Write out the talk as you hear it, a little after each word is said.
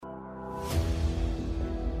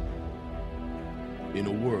In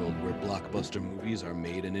a world where blockbuster movies are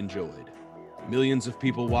made and enjoyed, millions of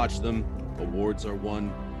people watch them, awards are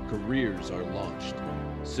won, careers are launched,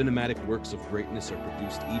 cinematic works of greatness are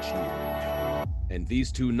produced each year. And these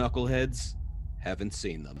two knuckleheads haven't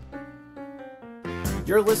seen them.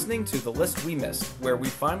 You're listening to The List We Missed, where we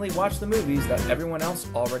finally watch the movies that everyone else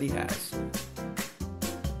already has.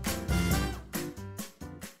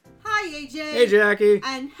 Hi, AJ. Hey, Jackie.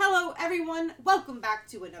 And hello, everyone. Welcome back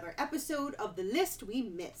to another episode of The List We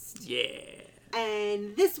Missed. Yeah.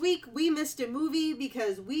 And this week, we missed a movie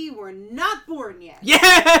because we were not born yet.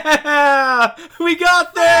 Yeah! We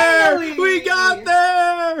got there! Finally! We got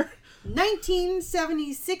there!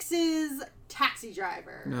 1976's Taxi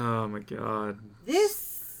Driver. Oh, my God.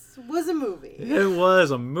 This was a movie. It was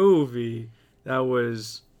a movie. That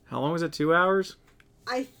was... How long was it? 2 hours?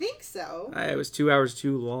 I think so. It was 2 hours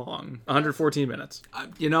too long. 114 minutes.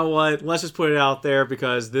 You know what? Let's just put it out there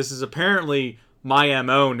because this is apparently my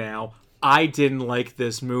MO now. I didn't like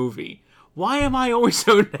this movie. Why am I always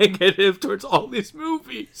so negative towards all these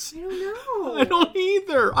movies? I don't know. I don't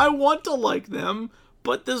either. I want to like them,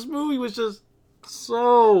 but this movie was just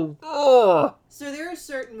so... Ugh. So there are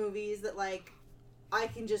certain movies that, like, I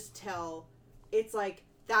can just tell it's like,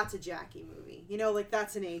 that's a Jackie movie. You know, like,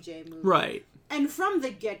 that's an AJ movie. Right. And from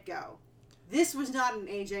the get-go, this was not an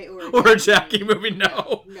AJ Or a Jackie movie,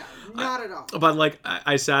 no. No, not at all. But, like,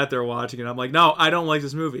 I sat there watching it. I'm like, no, I don't like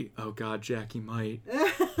this movie. Oh, God, Jackie might.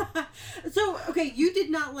 So, okay, you did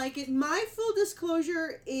not like it. My full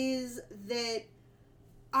disclosure is that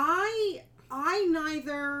I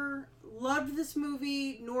neither loved this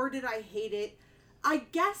movie nor did I hate it. I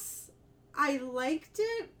guess I liked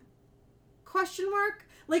it? ?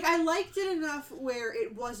 Like, I liked it enough where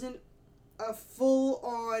it wasn't a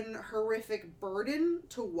full-on horrific burden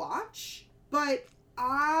to watch, but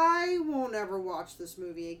I won't ever watch this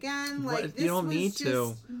movie again. Like, What? this You don't was need just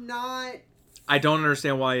to. not... I don't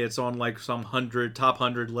understand why it's on, like, some top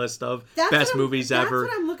 100 list of That's best what movies ever.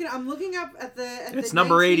 That's what I'm looking at. I'm looking up at the It's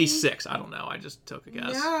number 86. I don't know. I just took a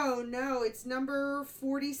guess. No, it's number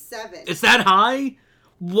 47. It's that high?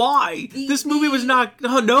 Why? This movie was not...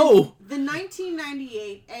 Oh, no. The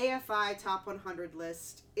 1998 AFI Top 100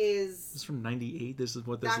 list is... This is from 98? This is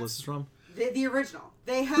what this list is from? The original.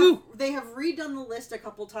 They have redone the list a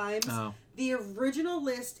couple times. Oh. The original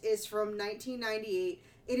list is from 1998.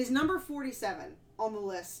 It is number 47 on the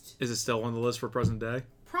list. Is it still on the list for present day?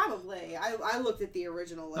 Probably. I looked at the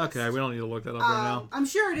original list. Okay, we don't need to look that up right now. I'm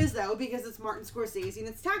sure it is, though, because it's Martin Scorsese and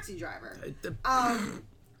it's Taxi Driver.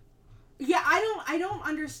 Yeah, I don't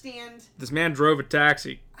understand. This man drove a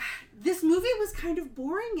taxi. This movie was kind of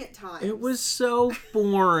boring at times. It was so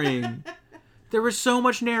boring. There was so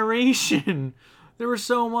much narration. There was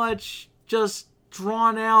so much just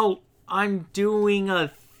drawn out, I'm doing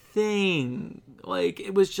a thing. Like,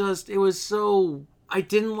 it was so... I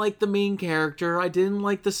didn't like the main character. I didn't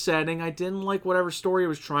like the setting. I didn't like whatever story it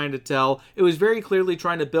was trying to tell. It was very clearly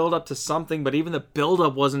trying to build up to something, but even the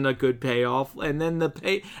build-up wasn't a good payoff. And then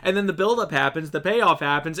the build-up happens, the payoff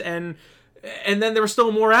happens, and then there was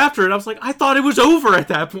still more after it. I was like, I thought it was over at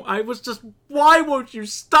that point. I was just, why won't you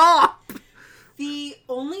stop? The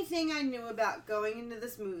only thing I knew about going into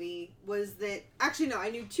this movie was that... Actually, no, I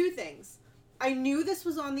knew two things. I knew this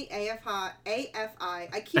was on the AFI.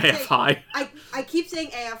 I keep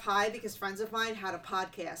saying AFI because friends of mine had a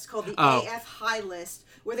podcast called the AF High List,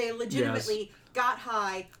 where they legitimately got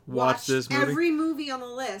high, watched this movie? every movie on the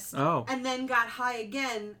list, and then got high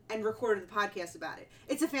again and recorded the podcast about it.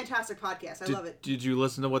 It's a fantastic podcast. I love it. Did you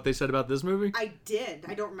listen to what they said about this movie? I did.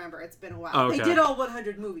 I don't remember. It's been a while. Oh, okay. They did all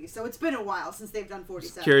 100 movies, so it's been a while since they've done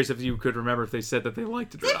 47. Curious if you could remember if they said that they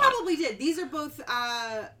liked it or They not. probably did. These are both...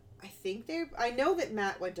 I know that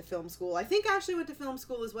Matt went to film school. I think Ashley went to film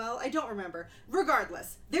school as well. I don't remember.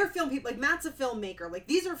 Regardless, they're film people. Like, Matt's a filmmaker. Like,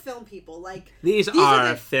 these are film people. Like, These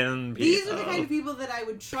are film people. These are the kind of people that I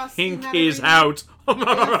would trust. Pink in is that out.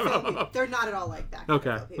 They're not at all like that.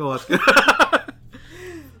 Okay. Well, that's good.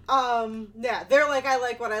 Yeah, they're like, I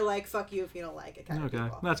like what I like. Fuck you if you don't like it. Kind of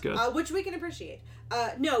people. That's good. Which we can appreciate.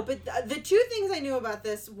 No, but the two things I knew about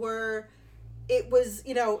this were... It was,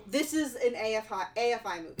 this is an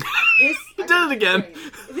AFI movie. You did it again.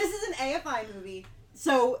 This is an AFI movie,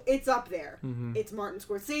 so it's up there. Mm-hmm. It's Martin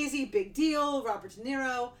Scorsese, big deal, Robert De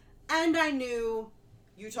Niro, and I knew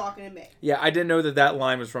You Talking to Me. Yeah, I didn't know that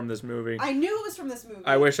line was from this movie. I knew it was from this movie.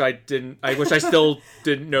 I wish I still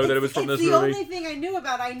didn't know that it was from this movie. It's the only thing I knew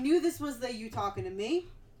about. I knew this was the You Talking to Me,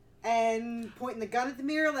 and pointing the gun at the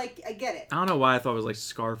mirror, like, I get it. I don't know why I thought it was like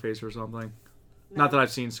Scarface or something. Not that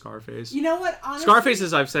I've seen Scarface. You know what? Honestly, Scarface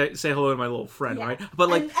is say hello to my little friend, yeah. right? But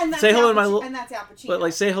like and say hello to my little. And that's Al Pacino. But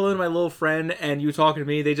like say hello to my little friend, and you talking to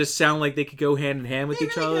me, they just sound like they could go hand in hand with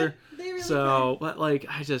each other. They really so, but like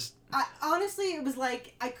honestly, it was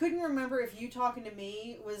like I couldn't remember if You Talking to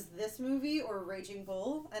Me was this movie or Raging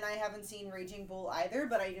Bull, and I haven't seen Raging Bull either,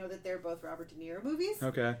 but I know that they're both Robert De Niro movies.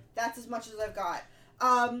 Okay. That's as much as I've got.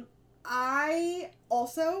 I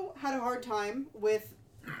also had a hard time with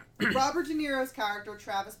Robert De Niro's character,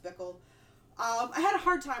 Travis Bickle. I had a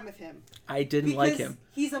hard time with him. I didn't like him.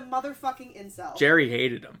 He's a motherfucking incel. Jerry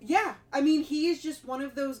hated him. Yeah. I mean, he is just one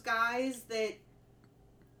of those guys that...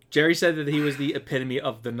 Jerry said that he was the epitome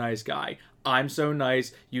of the nice guy. I'm so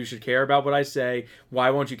nice. You should care about what I say. Why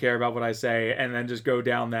won't you care about what I say? And then just go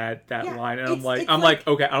down that line. And I'm like,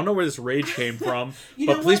 okay, I don't know where this rage came from,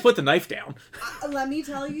 but please put the knife down. Let me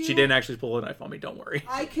tell you. She didn't actually pull a knife on me. Don't worry.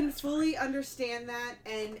 I can fully understand that,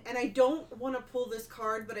 and I don't want to pull this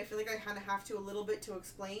card, but I feel like I kind of have to a little bit to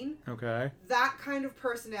explain. Okay. That kind of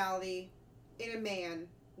personality in a man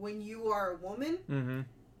when you are a woman. Mm-hmm.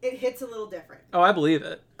 It hits a little different. Oh, I believe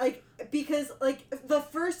it. Because the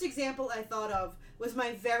first example I thought of was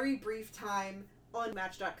my very brief time on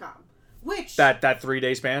Match.com, which... That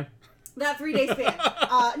 3-day span? That 3-day span.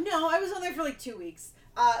 No, I was on there for 2 weeks.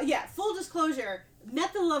 Yeah, full disclosure,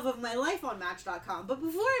 met the love of my life on Match.com, but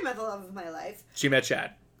before I met the love of my life... She met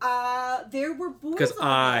Chad. There were boys because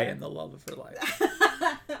I am the love of her life.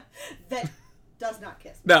 That does not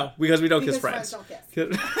kiss. No, because we don't kiss friends. Don't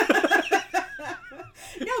kiss.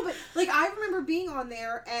 No, but I remember being on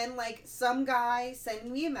there and some guy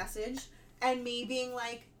sending me a message and me being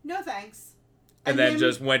like, no thanks. And then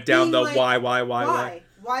just went down the why?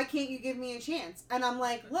 Why can't you give me a chance? And I'm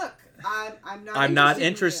like, look, I'm not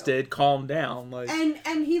interested. Calm down.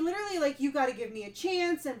 And he literally you got to give me a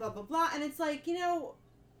chance and blah blah blah. And it's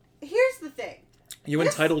here's the thing. You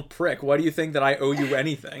entitled prick. Why do you think that I owe you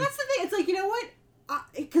anything? That's the thing. It's you know what?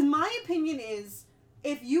 Because my opinion is,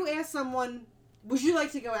 if you ask someone, would you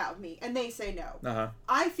like to go out with me? And they say no.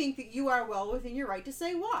 I think that you are well within your right to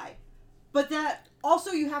say why. But that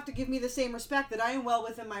also you have to give me the same respect that I am well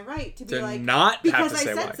within my right to be not because have to I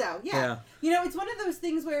say said why. so. Yeah. It's one of those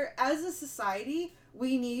things where as a society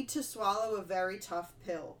we need to swallow a very tough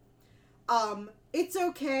pill. It's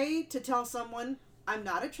okay to tell someone, I'm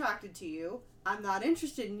not attracted to you. I'm not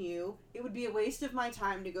interested in you. It would be a waste of my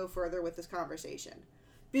time to go further with this conversation.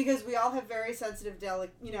 Because we all have very sensitive,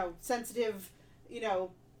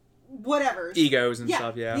 whatevers. Egos and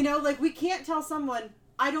stuff, yeah. We can't tell someone,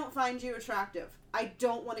 I don't find you attractive. I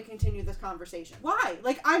don't want to continue this conversation. Why?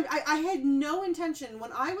 I had no intention.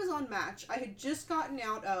 When I was on Match, I had just gotten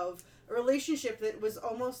out of a relationship that was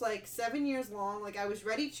almost 7 years long. I was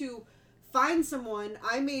ready to find someone.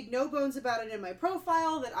 I made no bones about it in my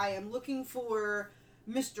profile that I am looking for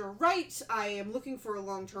Mr. Right. I am looking for a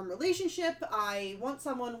long-term relationship. I want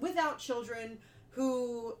someone without children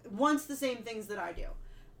who wants the same things that I do.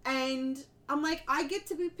 And I'm I get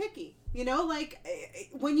to be picky.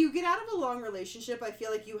 When you get out of a long relationship, I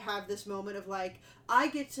feel you have this moment of I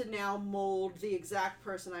get to now mold the exact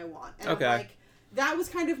person I want. And okay. That was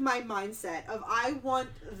kind of my mindset of I want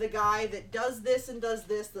the guy that does this and does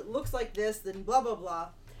this, that looks like this, then blah, blah, blah.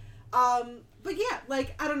 But yeah,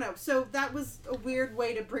 I don't know. So that was a weird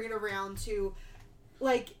way to bring it around to,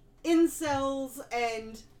 incels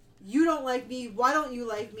and you don't like me, why don't you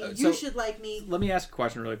like me, you should like me. Let me ask a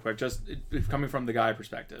question really quick, just coming from the guy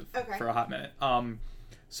perspective for a hot minute.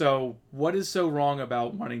 So what is so wrong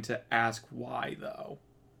about wanting to ask why, though?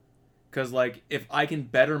 Because, if I can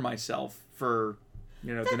better myself for...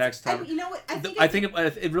 the next time. You know what? I think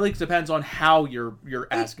it really depends on how you're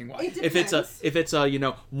asking why. It if it's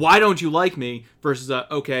a why don't you like me versus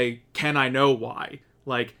okay, can I know why?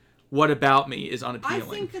 What about me is unappealing. I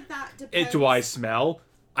think that depends. Do I smell?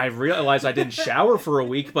 I realized I didn't shower for a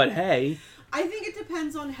week, but hey. I think it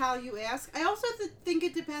depends on how you ask. I also think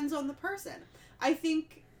it depends on the person. I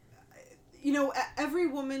think, every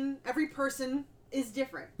woman, every person is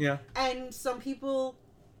different. Yeah. And some people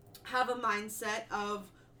have a mindset of,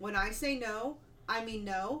 when I say no, I mean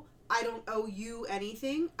no. I don't owe you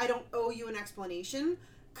anything. I don't owe you an explanation.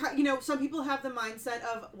 Some people have the mindset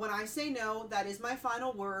of, when I say no, that is my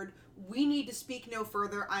final word. We need to speak no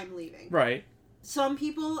further. I'm leaving. Right. Some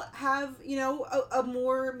people have, a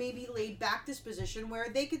more maybe laid back disposition where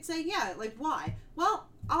they could say, yeah, why? Well,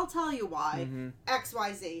 I'll tell you why. Mm-hmm. X,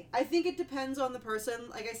 Y, Z. I think it depends on the person.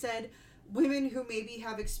 Like I said, women who maybe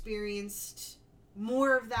have experienced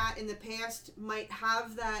more of that in the past might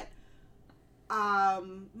have that,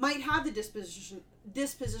 might have the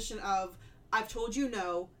disposition of, I've told you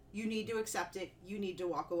no, you need to accept it. You need to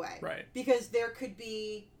walk away. Right. Because there could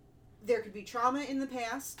be trauma in the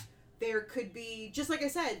past. There could be, just like I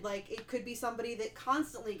said, like, it could be somebody that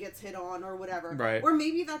constantly gets hit on or whatever. Right. Or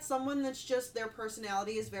maybe that's someone that's just, their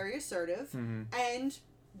personality is very assertive, and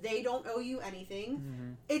they don't owe you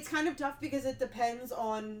anything. It's kind of tough because it depends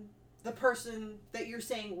on the person that you're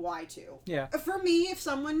saying why to. Yeah. For me, if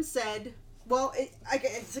someone said, well,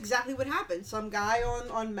 it's exactly what happened. Some guy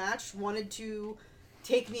on Match wanted to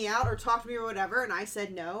take me out or talk to me or whatever, and I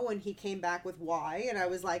said no, and he came back with why, and I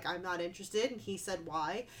was like, I'm not interested, and he said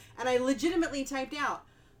why, and I legitimately typed out,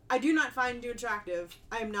 I do not find you attractive.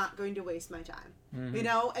 I am not going to waste my time. You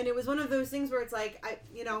know, and it was one of those things where it's like,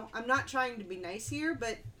 I'm not trying to be nice here,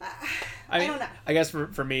 but I don't know. I guess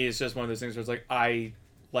for me, it's just one of those things where it's like, I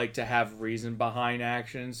like to have reason behind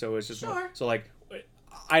action, so it's just sure. So like,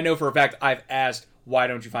 I know for a fact I've asked, why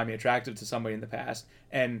don't you find me attractive to somebody in the past,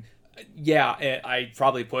 and yeah, I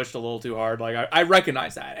probably pushed a little too hard. Like, I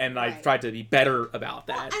recognize that, and right. I tried to be better about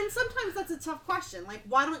that. Well, and sometimes that's a tough question. Like,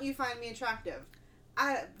 why don't you find me attractive?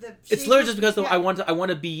 It's literally just because I want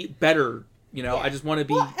to be better. You know, I just want to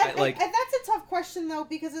be and like. And that's a tough question though,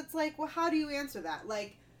 because it's like, well, how do you answer that?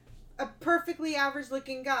 Like, a perfectly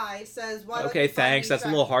average-looking guy says, "Why?" Okay, thanks. That's a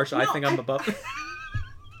little harsh. No, I think I'm above.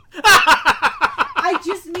 I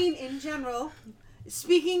just mean in general.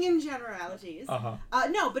 Speaking in generalities,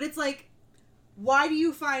 no, but it's like, why do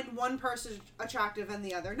you find one person attractive and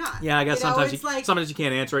the other not? Yeah, I guess sometimes you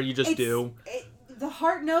can't answer it. You just do. The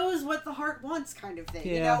heart knows what the heart wants, kind of thing.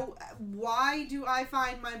 Yeah. You know, why do I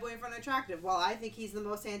find my boyfriend attractive? Well, I think he's the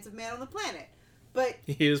most handsome man on the planet. But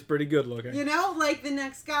he is pretty good looking. You know, like the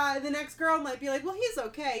next girl might be like, well, he's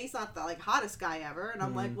okay. He's not the hottest guy ever. And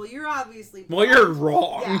I'm like, well, you're obviously blind. Well, you're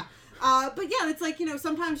wrong. Yeah. But yeah, it's like,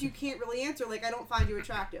 sometimes you can't really answer, like, I don't find you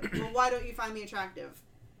attractive. Well, why don't you find me attractive?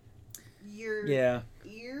 Your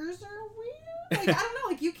ears are weird? Like, I don't know,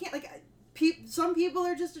 like, you can't, like, some people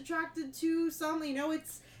are just attracted to some,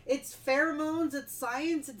 it's pheromones, it's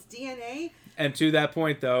science, it's DNA. And to that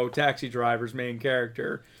point, though, Taxi Driver's main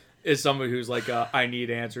character is somebody who's like, I need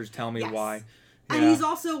answers, tell me why. Yeah. And he's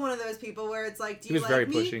also one of those people where it's like, do you like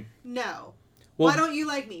me? He was very pushy. No. Well, why don't you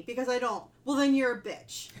like me? Because I don't. Well, then you're a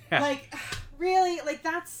bitch. Yeah. Like, really? Like,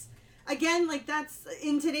 that's, again, like, that's,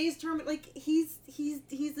 in today's term, like, he's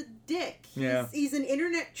a dick. He's an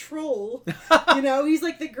internet troll. He's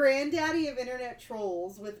like the granddaddy of internet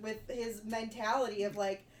trolls with his mentality of,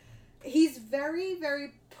 like, he's very,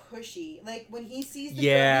 very pushy. Like, when he sees the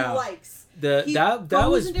girl he likes, that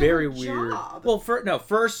was very weird. Well,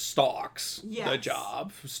 first stalks the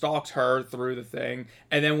job, stalks her through the thing,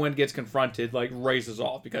 and then when gets confronted, like, races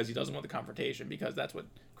off because he doesn't want the confrontation, because that's what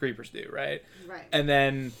creepers do, right? Right. And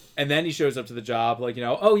then he shows up to the job, like,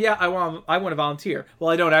 oh yeah, I want to volunteer. Well,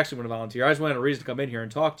 I don't actually want to volunteer. I just wanted a reason to come in here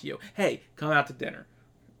and talk to you. Hey, come out to dinner,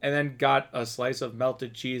 and then got a slice of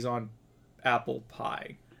melted cheese on apple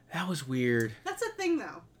pie. That was weird. That's a thing,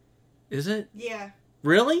 though. Is it? Yeah.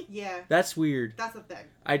 Really? Yeah. That's weird. That's a thing.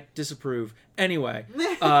 I disapprove. Anyway,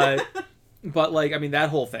 but like, I mean, that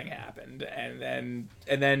whole thing happened, and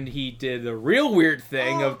then he did the real weird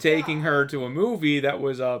thing of taking her to a movie that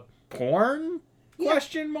was a porn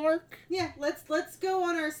question mark. Yeah. Let's go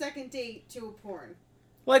on our second date to a porn.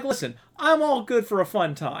 Like, listen, I'm all good for a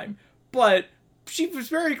fun time, but she was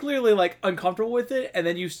very clearly like uncomfortable with it, and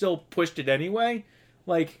then you still pushed it anyway.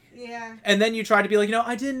 Like, yeah. And then you tried to be like,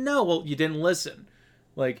 I didn't know. Well, you didn't listen.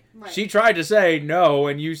 Like, she tried to say no,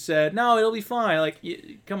 and you said, no, it'll be fine. Like,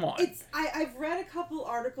 come on. I've read a couple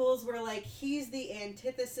articles where, like, he's the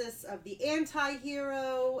antithesis of the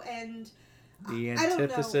anti-hero, and the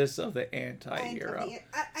antithesis of the anti-hero.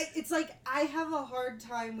 It's like, I have a hard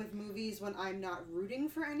time with movies when I'm not rooting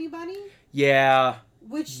for anybody. Yeah.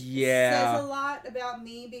 Which says a lot about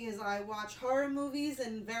me, because I watch horror movies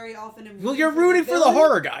and very often am you're rooting for the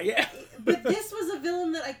horror guy, yeah. But this was a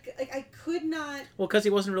villain that I could not. Well, because he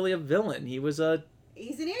wasn't really a villain. He's an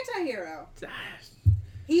anti-hero.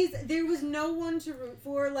 There was no one to root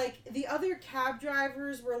for. Like, the other cab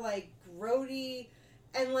drivers were, like, grody,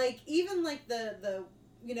 and, like, even, like, the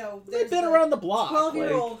they've been around the block.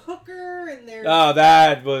 12-year-old hooker, and there's... Oh,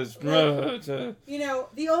 that was... the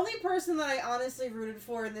only person that I honestly rooted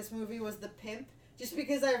for in this movie was the pimp, just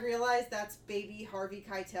because I realized that's baby Harvey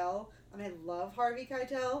Keitel, and I love Harvey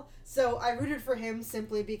Keitel, so I rooted for him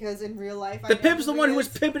simply because in real life... The pimp's the one who was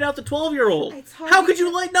pimping out the 12-year-old. How could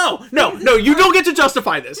you like... No, you don't get to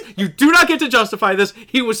justify this. You do not get to justify this.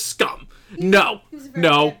 He was scum. He was a very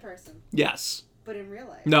bad person. Yes. But in real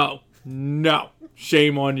life... No.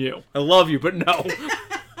 Shame on you. I love you, but no. I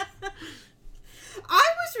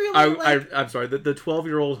was really I'm sorry. The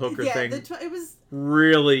 12-year-old hooker thing. It was.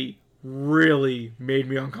 really, really made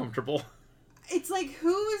me uncomfortable. It's like,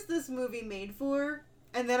 who is this movie made for?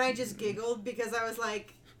 And then I just giggled because I was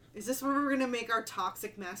like, is this where we're going to make our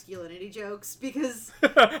toxic masculinity jokes? Because...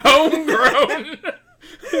 Homegrown!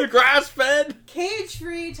 Grass-fed!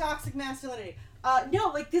 Cage-free toxic masculinity.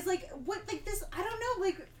 No, like, this, like, what, like, this, I don't know,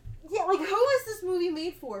 like, yeah, like, who is this movie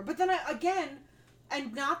made for? But then,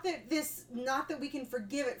 and not that we can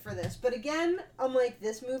forgive it for this, but again, I'm like,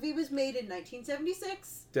 this movie was made in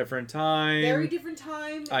 1976. Different time. Very different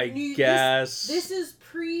time. I guess. This is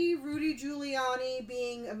pre-Rudy Giuliani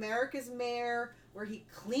being America's mayor, where he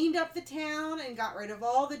cleaned up the town and got rid of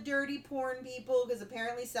all the dirty porn people, because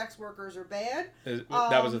apparently sex workers are bad.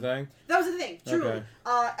 That was a thing? That was a thing, truly. Okay.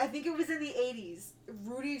 I think it was in the 80s.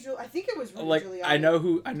 I think it was Rudy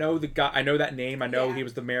Giuliani. I know the guy, I know that name, I know he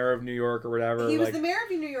was the mayor of New York or whatever. He was the mayor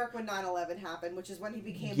of New York when 9/11 happened, which is when he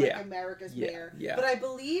became, like, America's mayor. Yeah. But I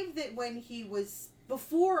believe that when he was,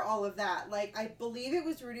 before all of that, like, I believe it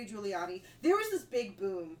was Rudy Giuliani, there was this big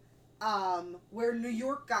boom where New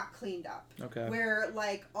York got cleaned up. Okay. Where,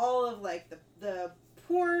 like, all of, like, the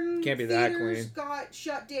porn Can't be that theaters clean. got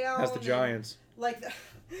shut down. That's the Giants. Like,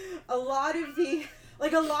 a lot of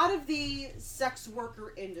the sex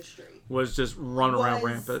worker industry was just run around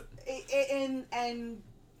rampant. And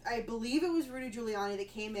I believe it was Rudy Giuliani that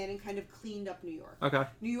came in and kind of cleaned up New York. Okay.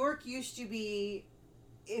 New York used to be,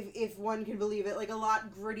 if one can believe it, like, a lot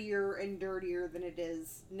grittier and dirtier than it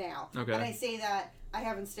is now. Okay. And I say that, I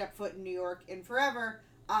haven't stepped foot in New York in forever,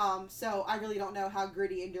 so I really don't know how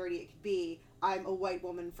gritty and dirty it could be. I'm a white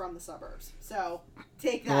woman from the suburbs, so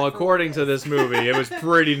take that. Well, according to this movie, it was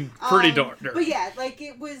pretty dark. But yeah, like,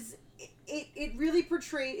 it really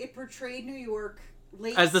portrayed New York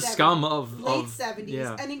as the 70s, scum of late 70s,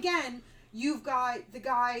 yeah. And again, you've got the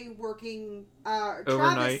guy working. Overnight.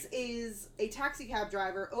 Travis is a taxi cab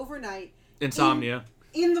driver overnight. Insomnia.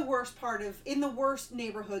 In the worst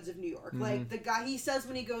neighborhoods of New York. Mm-hmm. Like, the guy, he says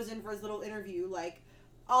when he goes in for his little interview, like,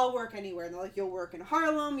 I'll work anywhere. And they're like, you'll work in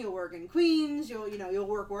Harlem, you'll work in Queens, you'll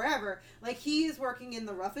work wherever. Like, he is working in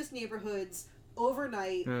the roughest neighborhoods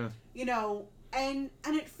overnight, and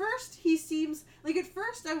at first he seems, like,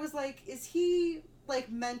 I was like, is he,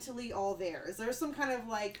 like, mentally all there? Is there some kind of,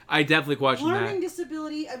 like, I definitely question learning that.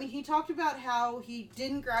 disability? I mean, he talked about how he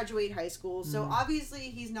didn't graduate high school, so obviously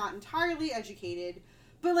he's not entirely educated.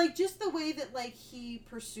 But, like, just the way that, like, he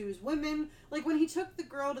pursues women, like, when he took the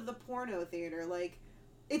girl to the porno theater, like,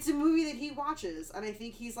 it's a movie that he watches, and I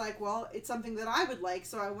think he's like, well, it's something that I would like,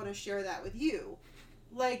 so I want to share that with you.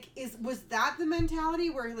 Like, was that the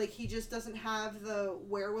mentality where, like, he just doesn't have the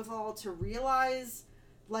wherewithal to realize,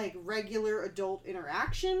 like, regular adult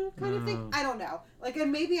interaction kind of thing? I don't know. Like,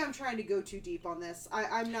 and maybe I'm trying to go too deep on this.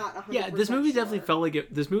 I'm not 100% Yeah, this movie sure. definitely felt like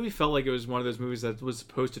it. This movie felt like it was one of those movies that was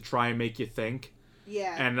supposed to try and make you think.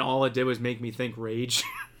 Yeah. And all it did was make me think Rage.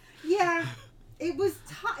 Yeah. It was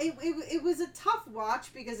it was a tough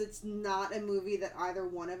watch because it's not a movie that either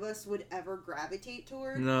one of us would ever gravitate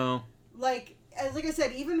toward. No. Like I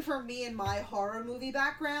said, even for me and my horror movie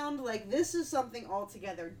background, like, this is something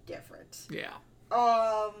altogether different. Yeah.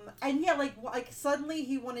 And yeah, like suddenly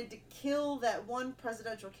he wanted to kill that one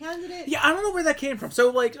presidential candidate. Yeah, I don't know where that came from. So,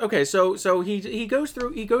 like, okay, so he goes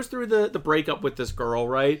through the breakup with this girl,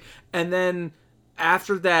 right? And then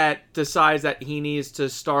after that decides that he needs to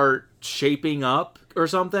start shaping up or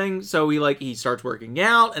something. So he starts working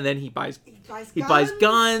out, and then he buys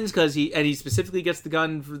guns because he specifically gets the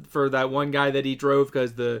gun for that one guy that he drove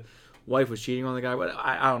because the wife was cheating on the guy. But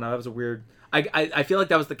I don't know. That was a weird. I feel like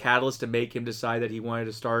that was the catalyst to make him decide that he wanted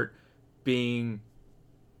to start being,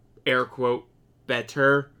 air quote,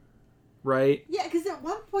 better, right? Yeah, because at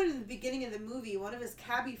one point in the beginning of the movie, one of his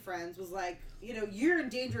cabbie friends was like, you're in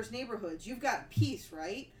dangerous neighborhoods. You've got peace,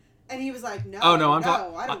 right? And he was like, no, I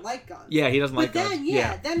don't like guns. Yeah, he doesn't like guns.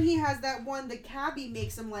 But then he has that one, the cabbie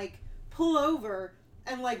makes him, like, pull over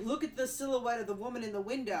and, like, look at the silhouette of the woman in the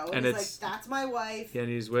window. And he's like, that's my wife. Yeah,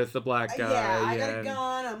 and he's with the black guy. Yeah, I got a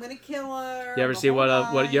gun. I'm going to kill her. You ever see what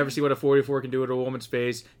a 44 can do to a woman's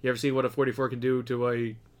face? You ever see what a 44 can do to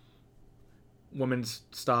a woman's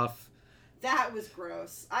stuff? That was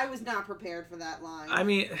gross. I was not prepared for that line. I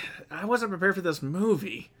mean, I wasn't prepared for this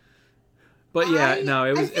movie. But yeah,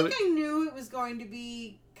 it was. I knew it was going to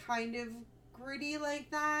be kind of gritty like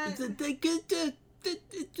that.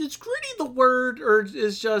 It's gritty. The word or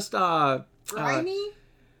is just grimy,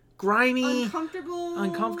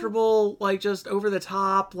 uncomfortable, like just over the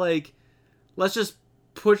top. Like, let's just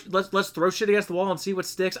let's throw shit against the wall and see what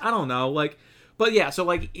sticks. I don't know, like. But yeah, so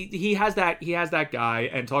like he has that guy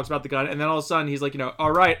and talks about the gun, and then all of a sudden he's like,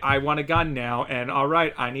 all right, I want a gun now, and all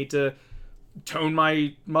right, I need to tone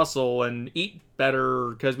my muscle and eat better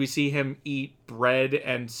because we see him eat bread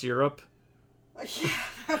and syrup.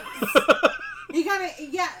 Yeah, he kind of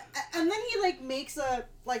and then he like makes a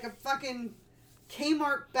fucking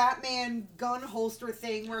Kmart Batman gun holster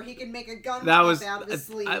thing where he can make a gun out of his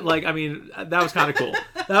sleeve. That was kind of cool.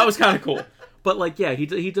 That was kind of cool. But like, yeah,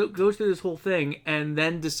 he goes through this whole thing and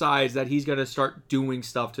then decides that he's gonna start doing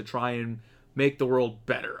stuff to try and make the world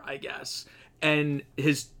better, I guess. And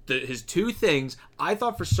his two things, I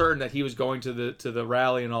thought for certain that he was going to the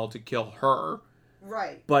rally and all to kill her.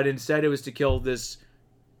 Right. But instead it was to kill this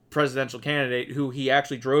presidential candidate who he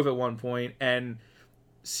actually drove at one point and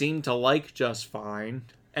seemed to like just fine.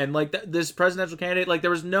 And like this presidential candidate, like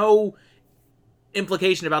there was no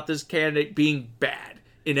implication about this candidate being bad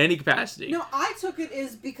in any capacity. No, I took it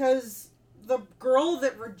is because the girl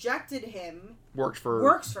that rejected him works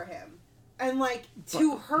for him. And like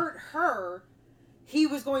to hurt her, he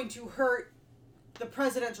was going to hurt the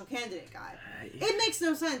presidential candidate guy. It makes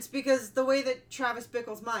no sense because the way that Travis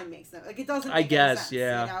Bickle's mind makes no, like it doesn't. Make any sense,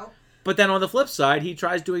 yeah. You know? But then on the flip side, he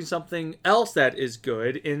tries doing something else that is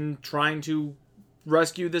good in trying to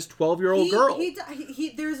rescue this 12-year-old girl.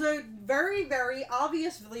 There's a very, very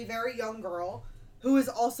obviously very young girl who is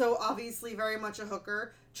also obviously very much a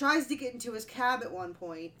hooker. Tries to get into his cab at one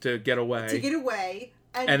point to get away.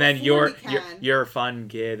 And then you're a fun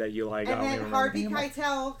kid that you like. And then Harvey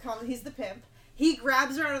Keitel comes. He's the pimp. He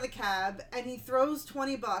grabs her out of the cab and he throws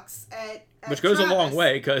 $20 at which goes Travis. A long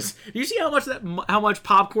way because you see how much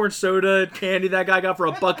popcorn, soda, candy that guy got for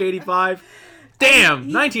 $1.85.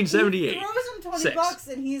 Damn, 1978. He throws him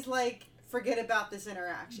 $20 and he's like, forget about this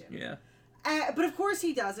interaction. Yeah. But of course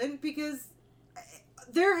he doesn't because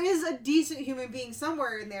there is a decent human being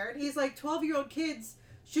somewhere in there, and he's like 12-year-old kids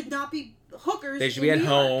should not be hookers. They should be at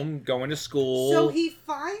home, going to school. So he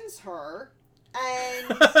finds her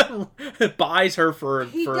and buys her for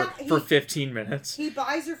 15 minutes. He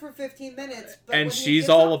buys her for 15 minutes, but and she's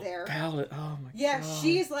all about it. Oh my god. Yeah,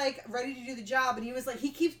 she's like ready to do the job, and he was like,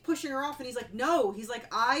 he keeps pushing her off, and he's like, no. He's like,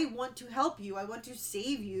 I want to help you. I want to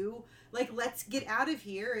save you. Like, let's get out of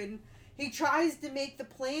here. And he tries to make the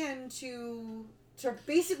plan to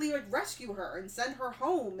basically like rescue her and send her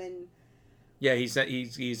home. And yeah, he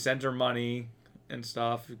sends her money and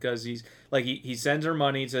stuff because he sends her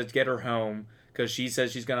money to get her home because she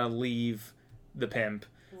says she's gonna leave the pimp.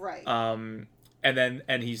 Right.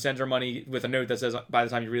 And he sends her money with a note that says, by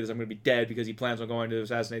the time you read this, I'm gonna be dead, because he plans on going to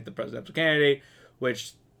assassinate the presidential candidate,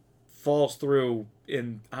 which falls through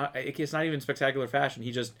in it's not even spectacular fashion.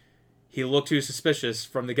 He looked too suspicious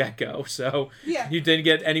from the get-go, so yeah. You didn't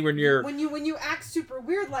get anywhere near... When you act super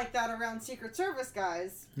weird like that around Secret Service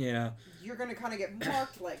guys, yeah, you're going to kind of get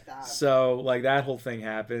marked like that. So, like, that whole thing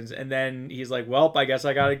happens, and then he's like, well, I guess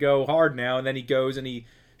I got to go hard now, and then he goes and he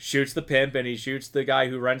shoots the pimp, and he shoots the guy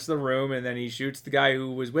who rents the room, and then he shoots the guy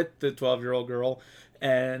who was with the 12-year-old girl,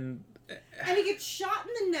 and he gets shot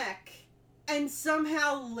in the neck and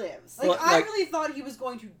somehow lives. I really thought he was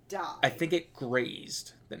going to die. I think it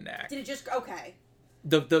grazed the neck. Did it just... Okay.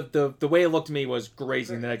 The way it looked to me was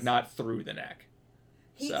grazing the neck, not through the neck.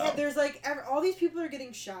 There's like... all these people are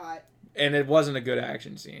getting shot. And it wasn't a good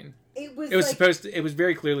action scene. It was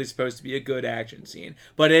very clearly supposed to be a good action scene,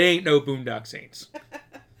 but it ain't no Boondock Saints.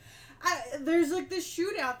 There's like this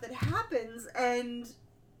shootout that happens, and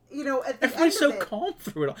you know, at the everybody's so calm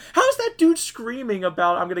through it all. How's that dude screaming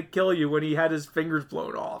about "I'm gonna kill you" when he had his fingers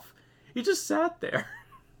blown off? He just sat there.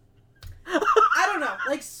 I don't know.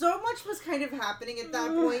 Like, so much was kind of happening at that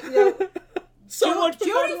point. You know,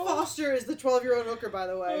 Jodie Foster is the 12-year-old hooker, by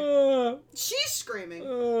the way. She's screaming.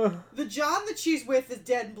 The John that she's with is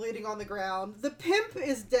dead and bleeding on the ground. The pimp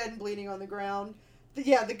is dead and bleeding on the ground. The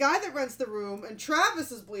guy that rents the room, and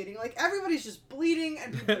Travis is bleeding. Like, everybody's just bleeding,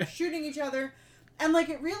 and people are shooting each other. And, like,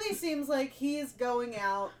 it really seems like he is going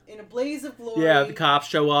out in a blaze of glory. Yeah, the cops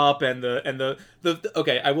show up, and the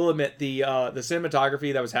okay, I will admit, the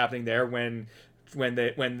cinematography that was happening there when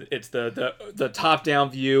it's the top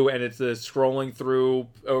down view, and it's the scrolling through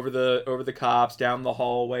over the cops down the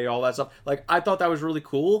hallway, all that stuff. Like, I thought that was really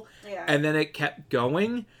cool. Yeah. And then it kept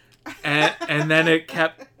going, and then it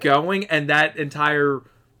kept going, and that entire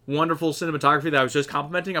wonderful cinematography that I was just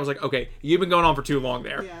complimenting, I was like, okay, you've been going on for too long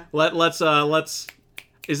there. Yeah. Let's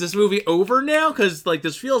is this movie over now? Because like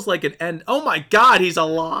this feels like an end. Oh my god, he's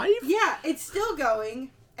alive. Yeah, it's still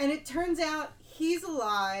going, and it turns out he's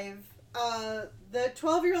alive. The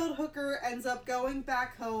 12-year-old hooker ends up going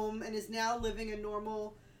back home and is now living a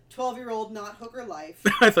normal 12-year-old not hooker life.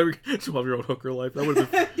 I thought 12-year-old hooker life. That would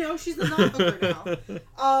have been... No, she's the not hooker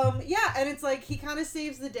now. Yeah, and it's like he kind of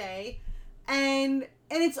saves the day, and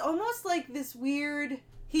it's almost like this weird.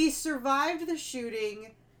 He survived the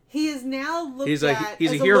shooting. He is now looked he's at a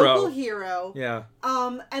as hero. a local hero. Yeah.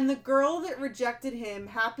 And the girl that rejected him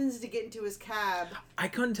happens to get into his cab. I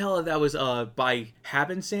couldn't tell if that was by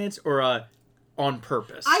happenstance or on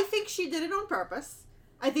purpose. I think she did it on purpose.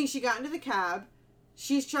 I think she got into the cab.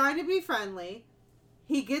 She's trying to be friendly.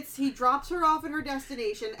 He drops her off at her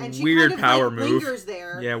destination, and she weird kind of power move. lingers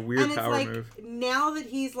there. Yeah, weird power move. Now that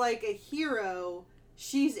he's like a hero,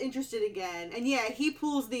 she's interested again. And yeah, he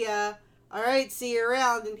pulls the all right, see you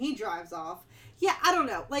around, and he drives off. Yeah, I don't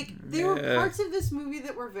know. Like, there were parts of this movie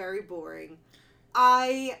that were very boring.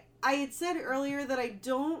 I had said earlier that I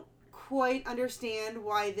don't quite understand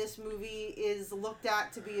why this movie is looked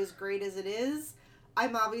at to be as great as it is.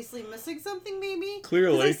 I'm obviously missing something, maybe.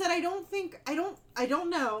 Clearly. Because I said I don't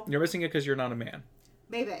know. You're missing it because you're not a man.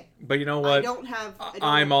 Maybe. But you know what?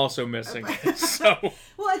 I'm also missing it. So.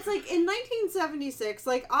 Well, it's like in 1976,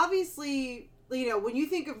 like, obviously, you know, when you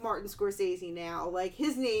think of Martin Scorsese now, like,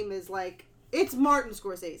 his name is like, it's Martin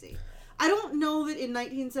Scorsese. I don't know that in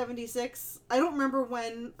 1976, I don't remember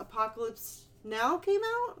when Apocalypse Now came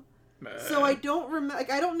out. So I don't remember,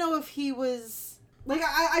 like, I don't know if he was... Like,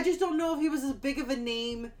 I just don't know if he was as big of a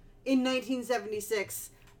name in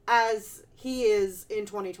 1976 as he is in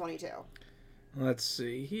 2022. Let's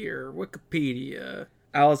see here. Wikipedia.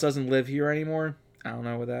 Alice Doesn't Live Here Anymore. I don't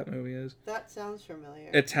know what that movie is. That sounds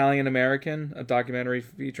familiar. Italian American, a documentary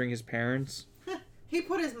featuring his parents. He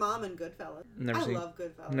put his mom in Goodfellas. I love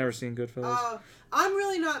Goodfellas. Never seen Goodfellas. I'm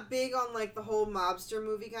really not big on, like, the whole mobster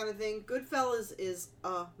movie kind of thing. Goodfellas is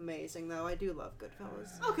amazing, though. I do love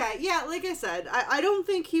Goodfellas. Okay, yeah, like I said, I don't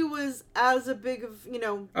think he was as a big of, you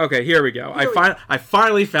know... Okay, here we go. I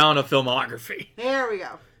finally found a filmography. There we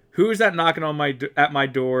go. Who's That Knocking on at My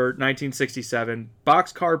Door, 1967.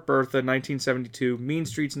 Boxcar Bertha, 1972. Mean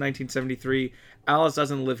Streets, 1973. Alice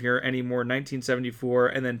Doesn't Live Here Anymore, 1974.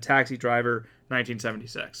 And then Taxi Driver,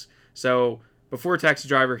 1976. So before Taxi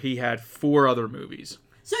Driver, he had 4 other movies.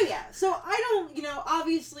 So yeah, I don't, you know,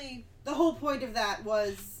 obviously the whole point of that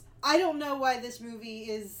was, I don't know why this movie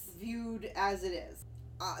is viewed as it is.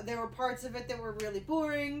 There were parts of it that were really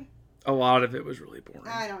boring. A lot of it was really boring.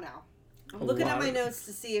 I don't know. I'm looking at my notes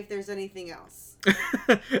to see if there's anything else.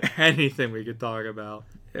 Anything we could talk about.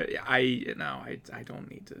 I don't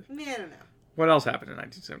need to. I don't know. What else happened in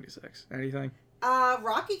 1976? Anything?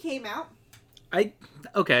 Rocky came out.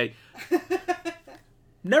 Okay.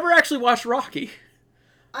 Never actually watched Rocky.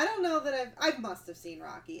 I don't know that I must have seen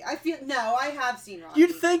Rocky. I have seen Rocky.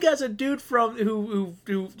 You'd think as a dude from who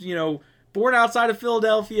you know, born outside of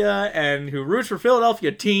Philadelphia and who roots for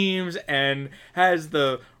Philadelphia teams and has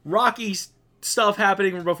the Rocky stuff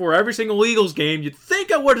happening before every single Eagles game, you'd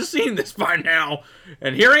think I would have seen this by now.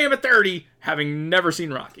 And here I am at 30, having never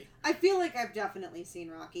seen Rocky. I feel like I've definitely seen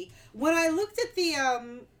Rocky. When I looked at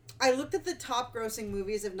the top grossing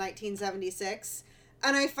movies of 1976,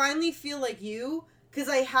 and I finally feel like you, because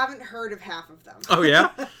I haven't heard of half of them. Oh, yeah?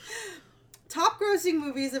 Top grossing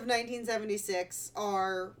movies of 1976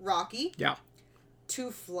 are Rocky. Yeah. To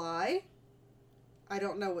Fly. I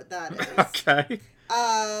don't know what that is. Okay.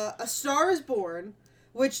 A Star is Born,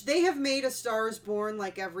 which they have made A Star is Born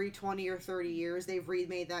like every 20 or 30 years. They've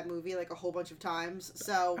remade that movie like a whole bunch of times.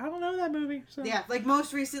 So I don't know that movie. So. Yeah, like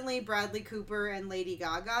most recently, Bradley Cooper and Lady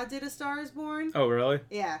Gaga did A Star is Born. Oh, really?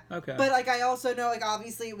 Yeah. Okay. But like I also know, like,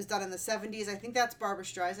 obviously it was done in the 70s. I think that's Barbra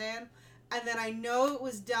Streisand. And then I know it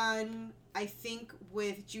was done, I think,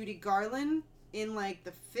 with Judy Garland in like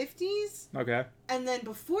the 50s. Okay. And then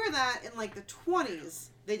before that, in like the 20s,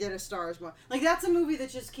 they did A Star is Born. Like, that's a movie that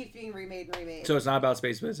just keeps being remade and remade. So it's not about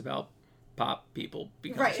space, but it's about pop people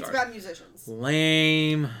becoming right, stars. it's about musicians.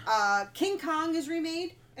 Lame. King Kong is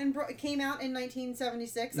remade and came out in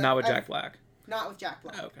 1976. Not with Jack Black. Not with Jack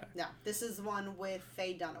Black. Okay. No, this is one with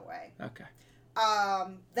Faye Dunaway. Okay.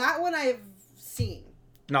 That one I've seen.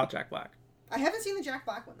 Not Jack Black. I haven't seen the Jack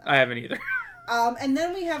Black one, though. I haven't either. And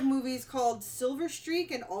then we have movies called Silver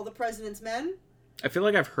Streak and All the President's Men. I feel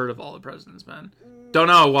like I've heard of All the President's Men. Don't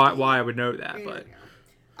know why I would know that, but...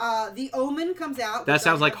 The Omen comes out. That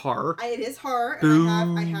sounds like horror. It is horror,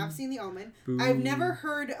 and I have seen The Omen. Boo. I've never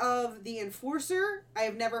heard of The Enforcer. I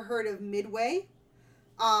have never heard of Midway.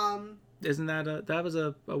 Isn't that that was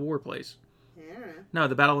a war place? I don't know. No,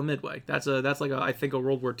 the Battle of Midway. That's like I think a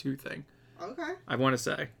World War II thing. Okay. I want to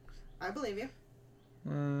say. I believe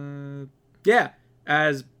you. Yeah,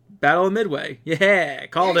 as Battle of Midway. Yeah,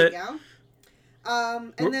 called it. There you go.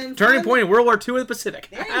 And then turning point in World War II in the Pacific.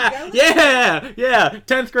 There you go. yeah.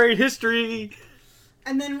 10th grade history.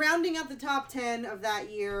 And then rounding out the top 10 of that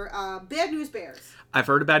year, Bad News Bears. I've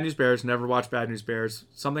heard of Bad News Bears. Never watched Bad News Bears.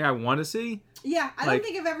 Something I want to see. Yeah, I don't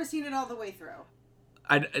think I've ever seen it all the way through.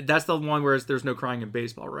 That's the one where there's no crying in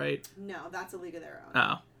baseball, right? No, that's A League of Their Own.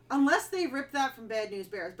 Oh. Unless they ripped that from Bad News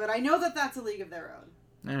Bears, but I know that that's A League of Their Own.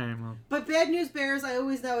 All right, well. But Bad News Bears, I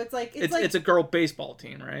always know it's like it's a girl baseball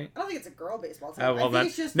team, right? I don't think it's a girl baseball team. Oh, well, I think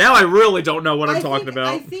it's just, now I really don't know what I'm talking about.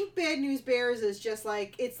 I think Bad News Bears is just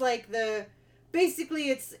like basically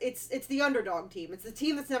it's the underdog team. It's the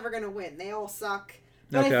team that's never going to win. They all suck.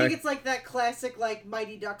 But I think it's like that classic like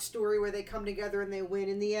Mighty Ducks story where they come together and they win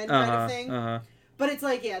in the end kind of thing. But it's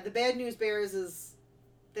like, yeah, the Bad News Bears is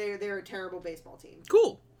they're a terrible baseball team.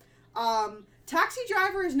 Cool. Taxi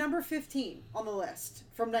Driver is number 15 on the list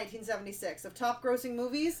from 1976 of top grossing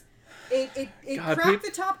movies. It cracked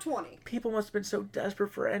the top 20. People must have been so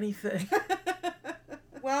desperate for anything.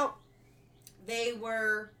 Well, they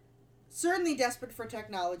were certainly desperate for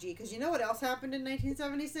technology, because you know what else happened in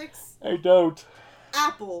 1976? I don't.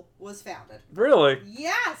 Apple was founded. Really?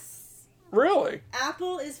 Yes! Really?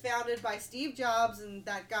 Apple is founded by Steve Jobs and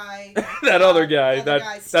that guy. That other guy.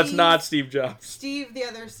 Steve, that's not Steve Jobs. The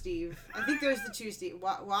other Steve. I think there's the two Steve.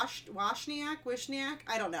 Wozniak?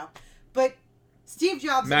 I don't know. But Steve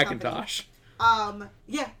Jobs. Macintosh.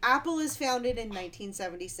 Yeah, Apple is founded in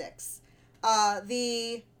 1976.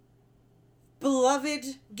 The beloved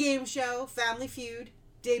game show Family Feud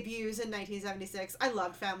debuts in 1976. I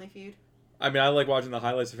loved Family Feud. I mean, I like watching the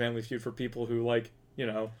highlights of Family Feud for people who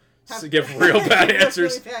give real bad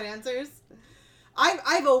answers. Really bad answers.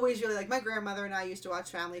 I've always really my grandmother and I used to watch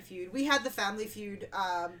Family Feud. We had the Family Feud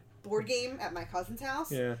board game at my cousin's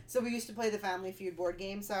house. Yeah. So we used to play the Family Feud board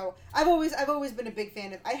game. So I've always been a big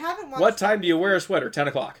fan of. I haven't watched. What time do you wear a sweater? 10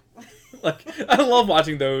 o'clock. I love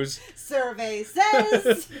watching those. Survey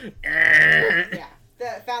says. Yeah,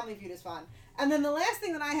 the Family Feud is fun. And then the last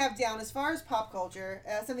thing that I have down as far as pop culture,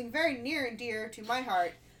 something very near and dear to my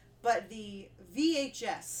heart, but the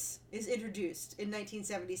VHS is introduced in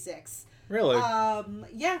 1976. Really?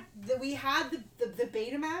 Yeah. We had the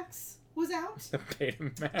Betamax was out. The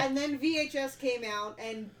Betamax. And then VHS came out,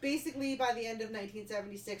 and basically by the end of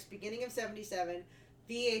 1976, beginning of 77,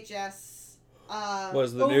 VHS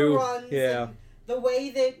was the new, yeah. The way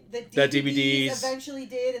that DVDs eventually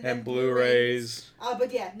did, and then Blu-rays.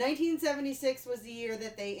 But yeah, 1976 was the year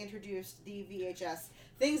that they introduced the VHS.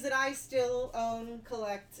 Things that I still own,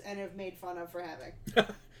 collect, and have made fun of for having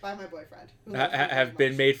by my boyfriend. Have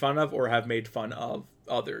been made fun of, or have made fun of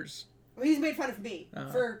others? Well, he's made fun of me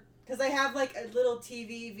because I have like a little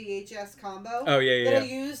TV VHS combo. Oh yeah. That I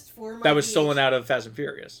used for my. That was stolen out of Fast and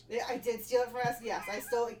Furious. Yeah, I did steal it from Fast. Yes, I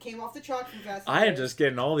stole it. Came off the truck from Fast. I am just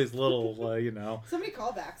getting all these little, So many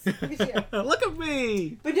callbacks. Look at you. Look at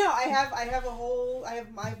me. But no, I have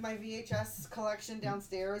my VHS collection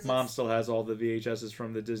downstairs. Mom still has all the VHSs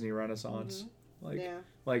from the Disney Renaissance.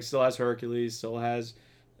 Mm-hmm. Still has Hercules, still has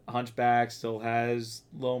Hunchback, still has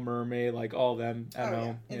Little Mermaid, all of them at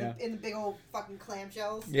home. In the big old fucking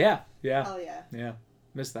clamshells. Yeah. Hell yeah. Yeah.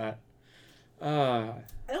 Missed that. I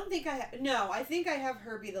don't think I have. No, I think I have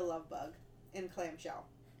Herbie the Love Bug in clamshell.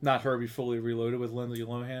 Not Herbie Fully Reloaded with Lindsay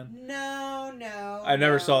Lohan? No. I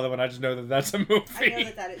never saw that one. I just know that that's a movie. I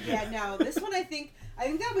know that is. Yeah, no. This one I think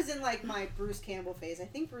that was in my Bruce Campbell phase. I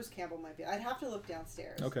think Bruce Campbell might be. I'd have to look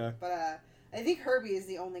downstairs. Okay. But I think Herbie is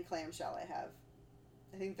the only clamshell I have.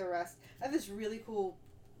 I think the rest. I have this really cool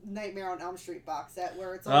Nightmare on Elm Street box set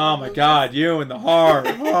where it's all. Oh my God! You and the heart.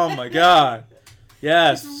 Oh my God.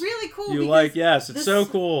 Yes. It's really cool. It's so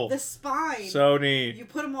cool. The spine. So neat. You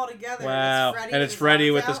put them all together. Wow. And it's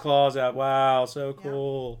Freddy with his claws out. Wow. So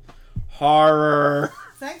cool. Yeah. Horror.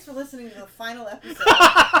 Thanks for listening to the final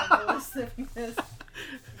episode. If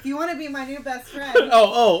you want to be my new best friend.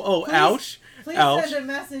 Oh, please, ouch. Please ouch. Send a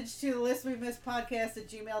message to the List We've Missed podcast at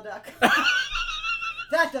gmail.com.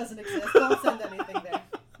 That doesn't exist. Don't send anything there.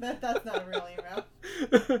 That's not a real email.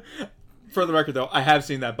 For the record, though, I have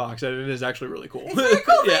seen that box, and it is actually really cool. It's very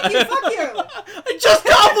cool. Thank you. Fuck you. I just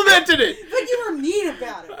complimented it. But you were mean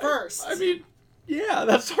about it first. I mean, yeah,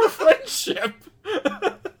 that's our friendship.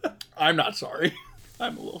 I'm not sorry.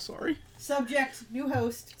 I'm a little sorry. Subject, new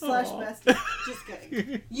host, / bestie. Just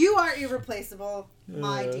kidding. You are irreplaceable,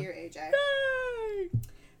 my dear AJ. Yay!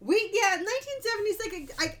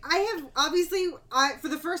 1976. I have obviously for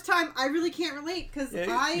the first time I really can't relate because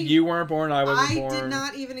you weren't born. I wasn't born. I did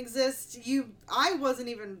not even exist. I wasn't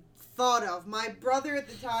even thought of. My brother at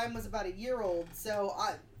the time was about a year old, so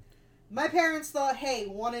my parents thought, hey,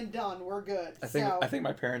 one and done, we're good. I think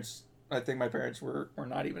my parents were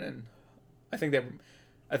not even in. I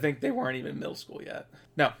think they weren't even in middle school yet.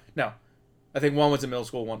 No. I think one was in middle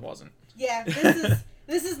school, one wasn't. Yeah,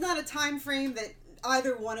 this is not a time frame that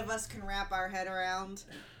either one of us can wrap our head around.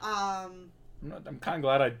 I'm kind of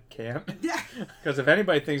glad I can't. Because if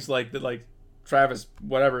anybody thinks that Travis,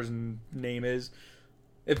 whatever his name is.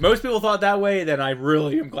 If most people thought that way, then I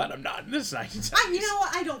really am glad I'm not in this 1970s. You know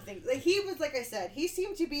what? I don't think he was, like I said, he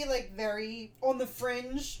seemed to be like very on the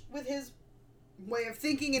fringe with his way of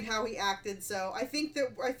thinking and how he acted. So I think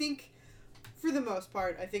for the most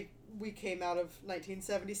part, I think we came out of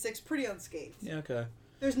 1976 pretty unscathed. Yeah, okay.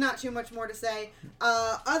 There's not too much more to say,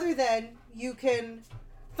 other than you can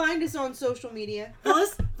find us on social media. The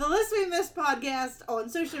List We Missed podcast on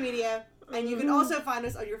social media. And you can also find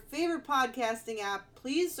us on your favorite podcasting app.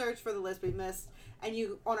 Please search for The List We Missed. And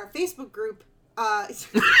you on our Facebook group. Oh,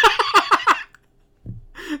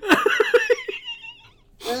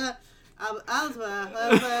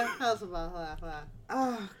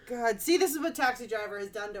 God. See, this is what Taxi Driver has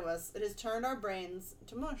done to us. It has turned our brains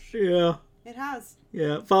to mush. Yeah. It has.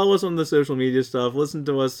 Yeah. Follow us on the social media stuff. Listen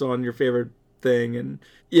to us on your favorite thing. And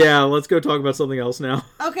yeah, let's go talk about something else now.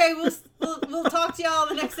 Okay, we'll talk to y'all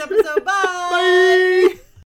in the next episode. Bye! Bye!